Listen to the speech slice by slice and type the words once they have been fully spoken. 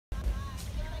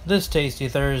This tasty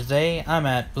Thursday, I'm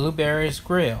at Blueberry's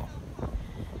Grill.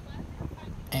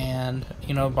 And,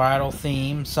 you know, bridal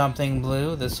theme, something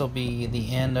blue. This will be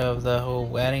the end of the whole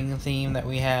wedding theme that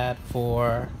we had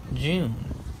for June.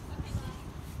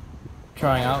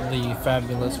 Trying out the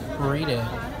fabulous burrito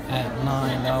at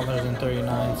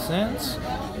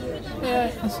 $9.39.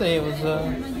 Yeah, I'd say it was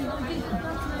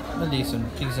a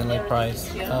decently priced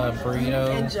burrito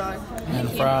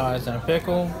and fries and a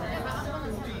pickle.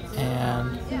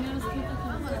 And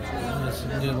just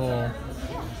do a little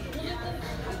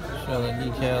show the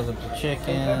details of the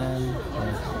chicken,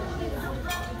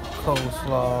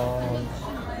 coleslaw,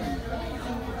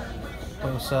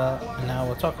 close up, and now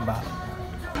we'll talk about it.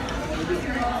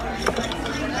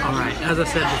 Alright, as I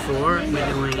said before,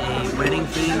 we're doing a wedding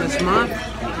theme this month,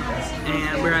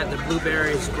 and we're at the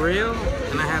Blueberry's Grill,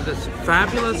 and I have this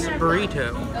fabulous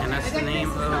burrito, and that's the name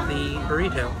of the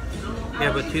burrito. We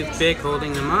have a toothpick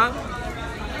holding them up.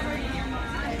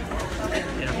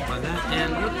 Yeah, like that.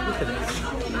 And look at this.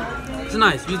 It's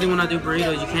nice. Usually when I do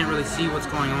burritos, you can't really see what's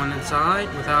going on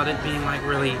inside without it being like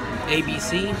really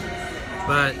ABC.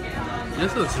 But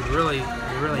this looks really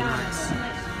nice.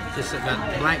 Just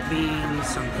got black beans,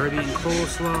 some Caribbean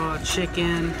coleslaw,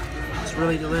 chicken. It's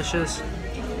really delicious.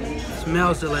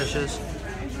 Smells delicious.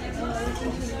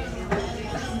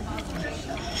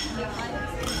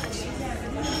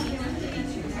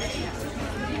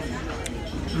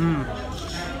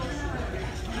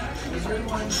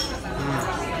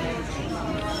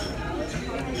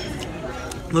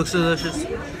 Looks delicious,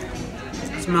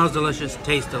 smells delicious,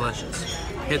 tastes delicious.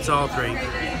 Hits all three.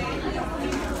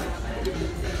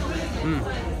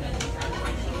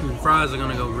 Fries are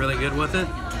gonna go really good with it.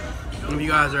 If you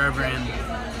guys are ever in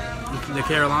the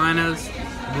Carolinas,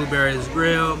 Blueberry's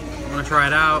Grill, wanna try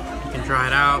it out, you can try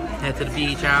it out. Head to the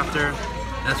beach after.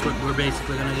 That's what we're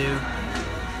basically gonna do.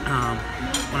 I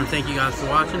want to thank you guys for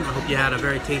watching. I hope you had a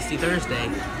very tasty Thursday.